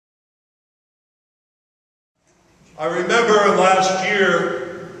I remember last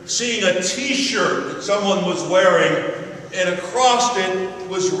year seeing a t-shirt that someone was wearing, and across it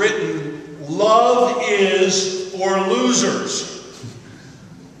was written, "Love is for losers."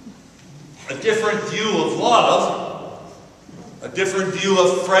 A different view of love, a different view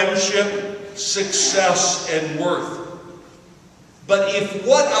of friendship, success, and worth. But if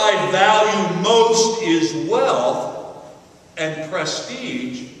what I value most is wealth and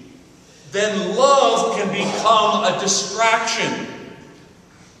prestige, then love can become a distraction.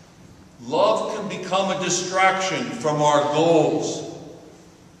 Love can become a distraction from our goals.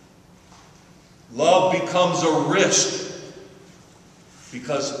 Love becomes a risk,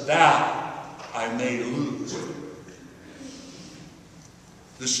 because that I may lose.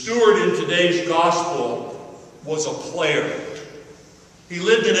 The steward in today's gospel was a player. He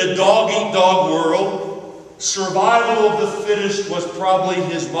lived in a dog-eat-dog world. Survival of the fittest was probably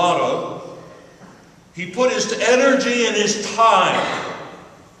his motto. He put his energy and his time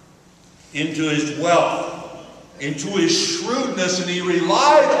into his wealth, into his shrewdness, and he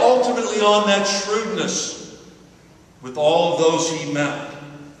relied ultimately on that shrewdness with all of those he met.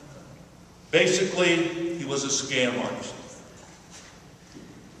 Basically, he was a scam artist.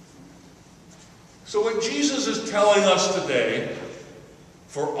 So what Jesus is telling us today,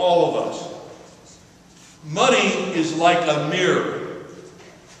 for all of us, money is like a mirror.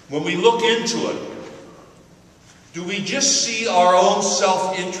 When we look into it, do we just see our own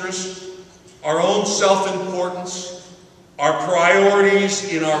self-interest, our own self-importance, our priorities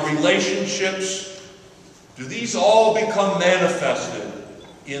in our relationships? Do these all become manifested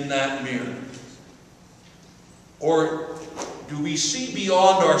in that mirror? Or do we see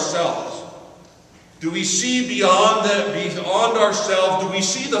beyond ourselves? Do we see beyond ourselves? Do we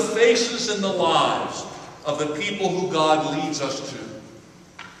see the faces and the lives of the people who God leads us to?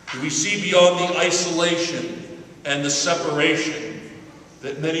 Do we see beyond the isolation and the separation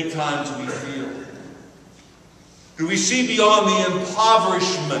that many times we feel? Do we see beyond the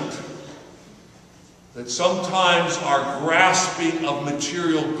impoverishment that sometimes our grasping of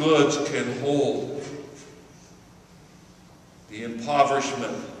material goods can hold? The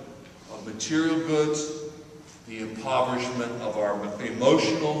impoverishment of material goods, the impoverishment of our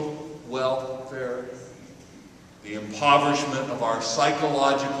emotional welfare, the impoverishment of our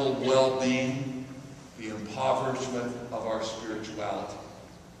psychological well-being, the impoverishment of our spirituality.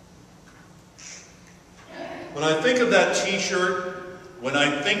 When I think of that t-shirt, when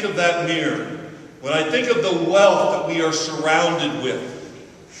I think of that mirror, when I think of the wealth that we are surrounded with,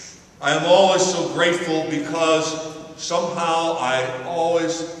 I am always so grateful, because somehow I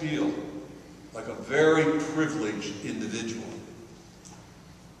always feel like a very privileged individual.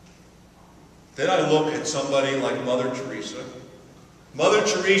 Then I look at somebody like Mother Teresa. Mother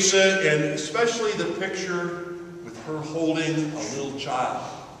Teresa, and especially the picture with her holding a little child.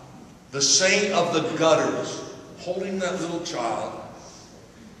 The saint of the gutters, holding that little child.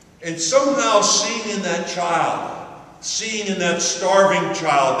 And somehow seeing in that child, seeing in that starving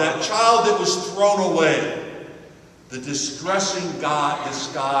child, that child that was thrown away, the distressing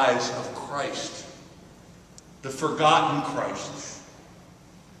disguise of Christ, the forgotten Christ,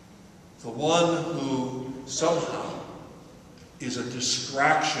 the one who somehow is a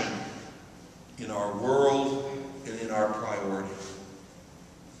distraction in our world and in our priorities.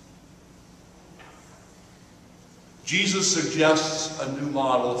 Jesus suggests a new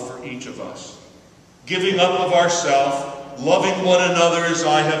model for each of us. Giving up of ourself, loving one another as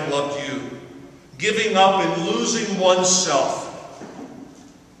I have loved you. Giving up and losing oneself.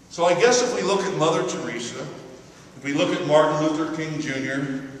 So I guess if we look at Mother Teresa, if we look at Martin Luther King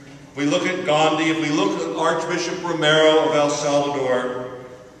Jr., if we look at Gandhi, if we look at Archbishop Romero of El Salvador,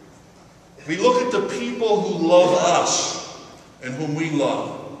 if we look at the people who love us and whom we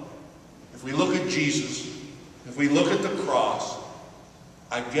love, if we look at Jesus, if we look at the cross,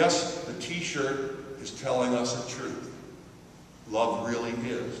 I guess the t-shirt is telling us the truth. Love really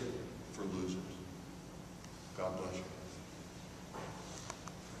is for losers. God bless you.